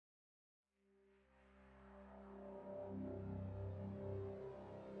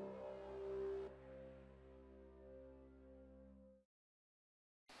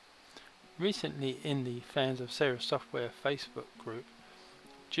Recently in the Fans of Serious Software Facebook group,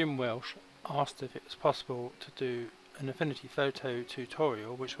 Jim Welsh asked if it was possible to do an Affinity photo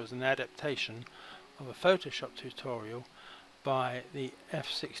tutorial, which was an adaptation of a Photoshop tutorial by the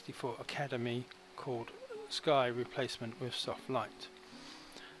F64 Academy called Sky Replacement with Soft Light.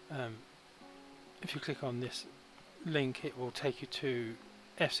 If you click on this link, it will take you to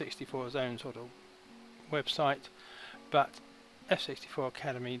F64's own sort of website, but F64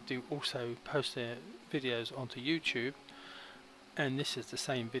 Academy do also post their videos onto YouTube, and this is the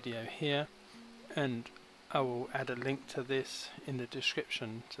same video here, and I will add a link to this in the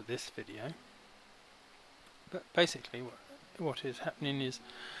description to this video. But basically what is happening is,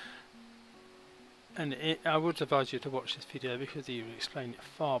 and I would advise you to watch this video because he will explain it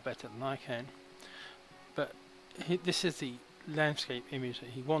far better than I can, but this is the landscape image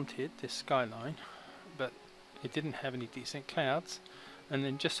that he wanted, this skyline, but it didn't have any decent clouds, and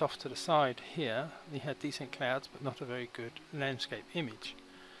then just off to the side here he had decent clouds but not a very good landscape image.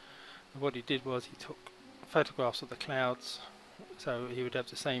 And what he did was he took photographs of the clouds so he would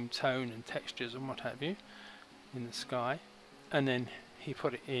have the same tone and textures and what have you in the sky, and then he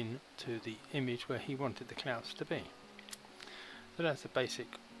put it in to the image where he wanted the clouds to be. So that's the basic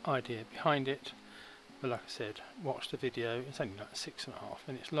idea behind it. But like I said, watch the video. It's only like 6.5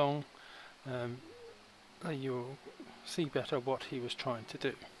 minutes long. You'll see better what he was trying to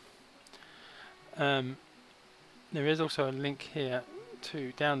do. There is also a link here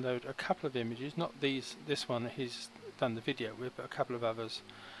to download a couple of images, not this one that he's done the video with, but a couple of others.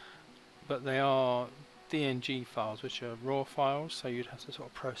 But they are DNG files, which are raw files, so you'd have to sort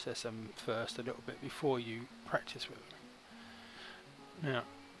of process them first a little bit before you practice with them. Now,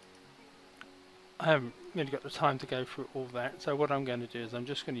 I haven't really got the time to go through all that, so what I'm going to do is I'm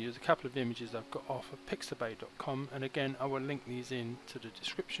just going to use a couple of images I've got off of Pixabay.com, and again I will link these in to the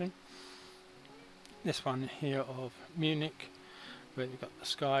description. This one here of Munich, where we've got the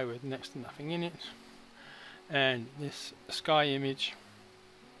sky with next to nothing in it, and this sky image,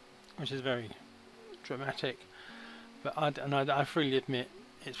 which is very dramatic, but I freely admit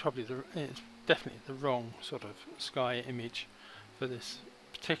it's definitely the wrong sort of sky image for this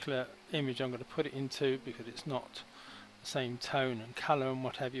particular image I'm going to put it into, because it's not the same tone and colour and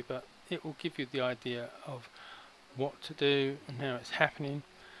what have you, but it will give you the idea of what to do and how it's happening,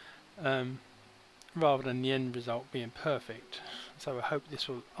 rather than the end result being perfect. So I hope this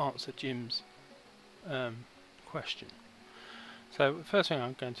will answer Jim's question. So the first thing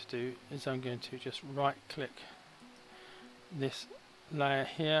I'm going to do is I'm going to just right click this layer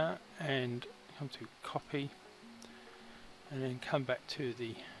here and come to copy, and then come back to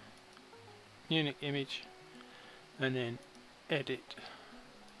the Munich image and then edit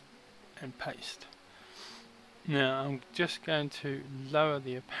and paste. Now I'm just going to lower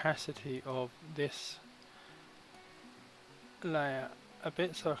the opacity of this layer a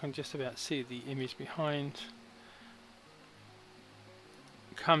bit so I can just about see the image behind.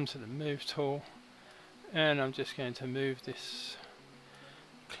 Come to the move tool, and I'm just going to move this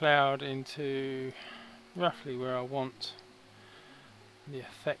cloud into roughly where I want the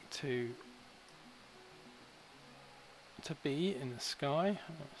effect to be in the sky.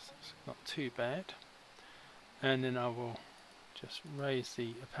 It's not too bad, and then I will just raise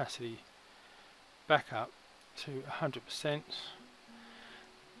the opacity back up to 100%,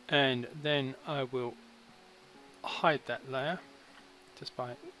 and then I will hide that layer just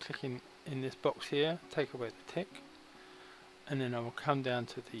by clicking in this box here, take away the tick, and then I will come down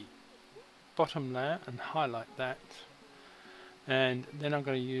to the bottom layer and highlight that, and then I'm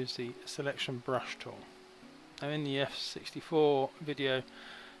going to use the selection brush tool. Now in the F64 video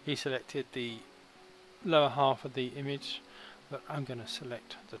he selected the lower half of the image, but I'm going to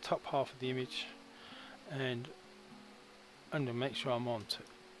select the top half of the image, and I'm going to make sure I'm on to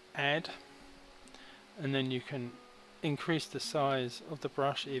add, and then you can increase the size of the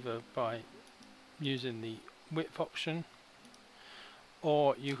brush either by using the width option,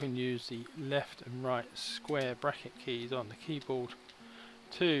 or you can use the left and right square bracket keys on the keyboard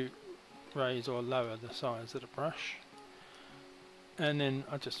to raise or lower the size of the brush. And then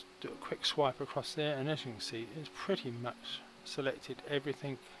I just do a quick swipe across there, and as you can see it's pretty much selected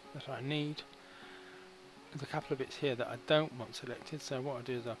everything that I need. There's a couple of bits here that I don't want selected, so what I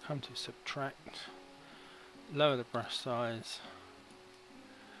do is I'll come to subtract, lower the brush size,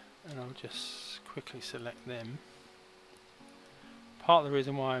 and I'll just quickly select them. Part of the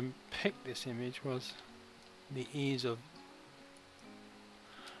reason why I picked this image was the ease of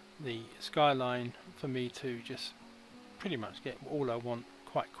the skyline for me to just pretty much get all I want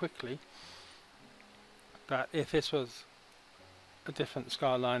quite quickly. But if this was a different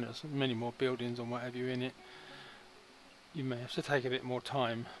skyline, there's many more buildings and whatever you in it, you may have to take a bit more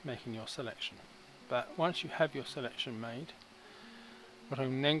time making your selection. But once you have your selection made, what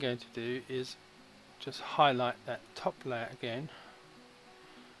I'm then going to do is just highlight that top layer again,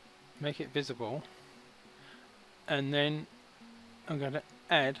 make it visible, and then I'm going to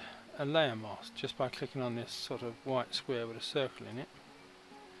add a layer mask just by clicking on this sort of white square with a circle in it.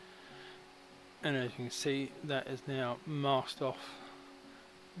 And as you can see, that is now masked off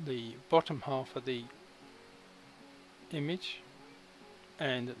the bottom half of the image,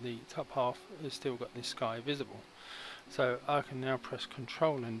 and the top half has still got this sky visible. So I can now press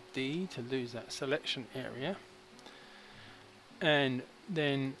Ctrl and D to lose that selection area, and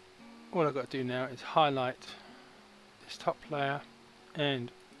then all I've got to do now is highlight this top layer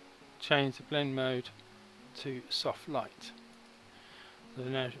and change the blend mode to soft light. So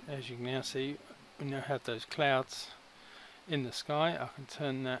now, as you can now see, we now have those clouds in the sky. I can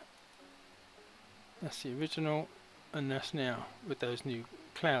turn that, that's the original, and that's now with those new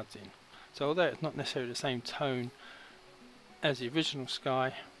clouds in. So although it's not necessarily the same tone as the original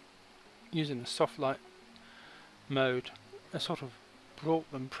sky, using the soft light mode, I sort of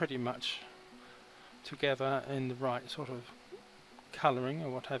brought them pretty much together in the right sort of colouring or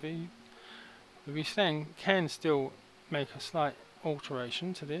whatever. We can still make a slight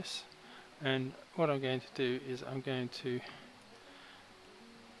alteration to this, and what I'm going to do is I'm going to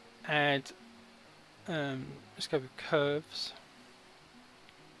add, let's go with curves.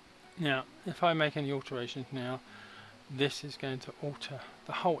 Now if I make any alterations now, this is going to alter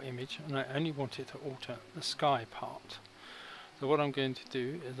the whole image, and I only want it to alter the sky part. So what I'm going to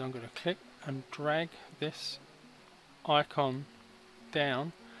do is I'm going to click and drag this icon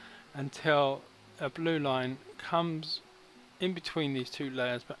down until a blue line comes in between these two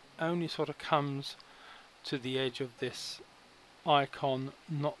layers, but only sort of comes to the edge of this icon,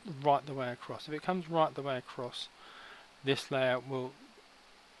 not right the way across. If it comes right the way across, this layer will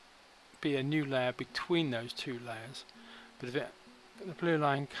be a new layer between those two layers. But if the blue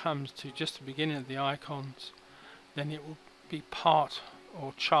line comes to just the beginning of the icons, then it will be part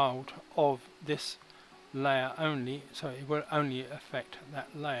or child of this layer only, so it will only affect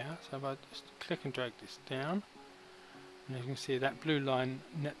that layer. So if I just click and drag this down, and you can see that blue line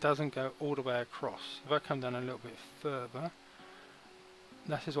doesn't go all the way across. If I come down a little bit further,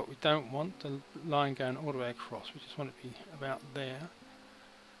 that is what we don't want, the line going all the way across. We just want it to be about there.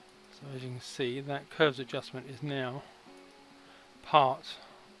 So as you can see, that curves adjustment is now part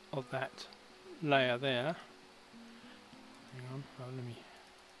of that layer there. Hang on, let me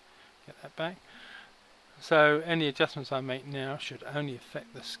get that back. So any adjustments I make now should only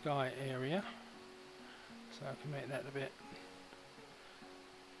affect the sky area. So I can make that a bit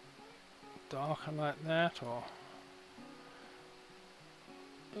darker like that, or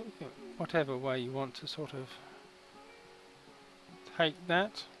whatever way you want to sort of take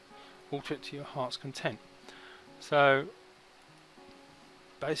that, alter it to your heart's content. So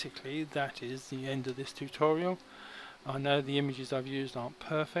basically that is the end of this tutorial. I know the images I've used aren't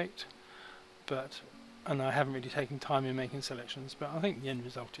perfect, and I haven't really taken time in making selections, but I think the end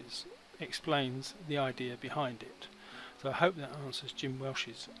result explains the idea behind it. So I hope that answers Jim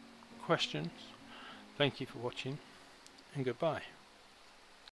Welsh's questions. Thank you for watching, and goodbye.